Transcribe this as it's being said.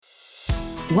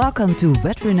Welcome to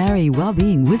Veterinary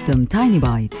Wellbeing Wisdom Tiny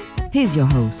Bites. Here's your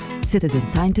host, citizen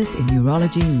scientist in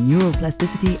neurology,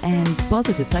 neuroplasticity, and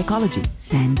positive psychology,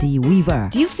 Sandy Weaver.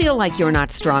 Do you feel like you're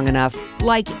not strong enough?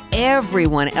 Like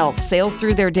everyone else sails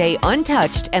through their day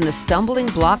untouched and the stumbling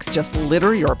blocks just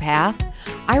litter your path?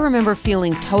 I remember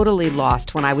feeling totally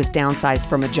lost when I was downsized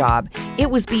from a job. It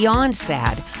was beyond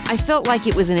sad. I felt like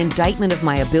it was an indictment of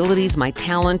my abilities, my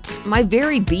talent, my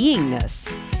very beingness.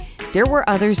 There were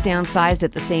others downsized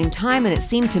at the same time, and it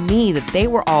seemed to me that they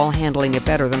were all handling it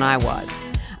better than I was.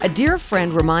 A dear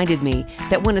friend reminded me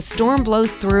that when a storm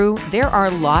blows through, there are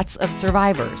lots of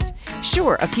survivors.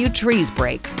 Sure, a few trees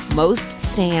break, most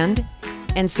stand,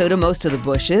 and so do most of the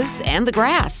bushes and the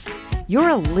grass. You're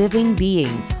a living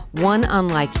being, one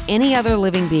unlike any other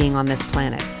living being on this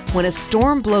planet. When a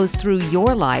storm blows through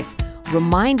your life,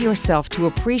 remind yourself to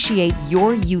appreciate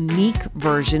your unique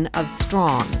version of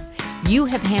strong. You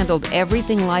have handled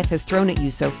everything life has thrown at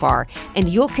you so far, and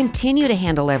you'll continue to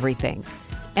handle everything.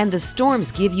 And the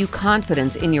storms give you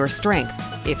confidence in your strength,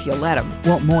 if you let them.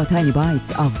 Want more tiny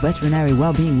bites of veterinary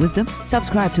well-being wisdom?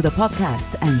 Subscribe to the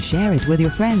podcast and share it with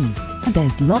your friends. And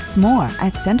there's lots more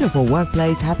at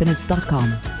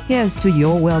centerforworkplacehappiness.com. Here's to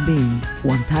your well-being,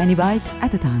 one tiny bite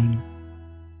at a time.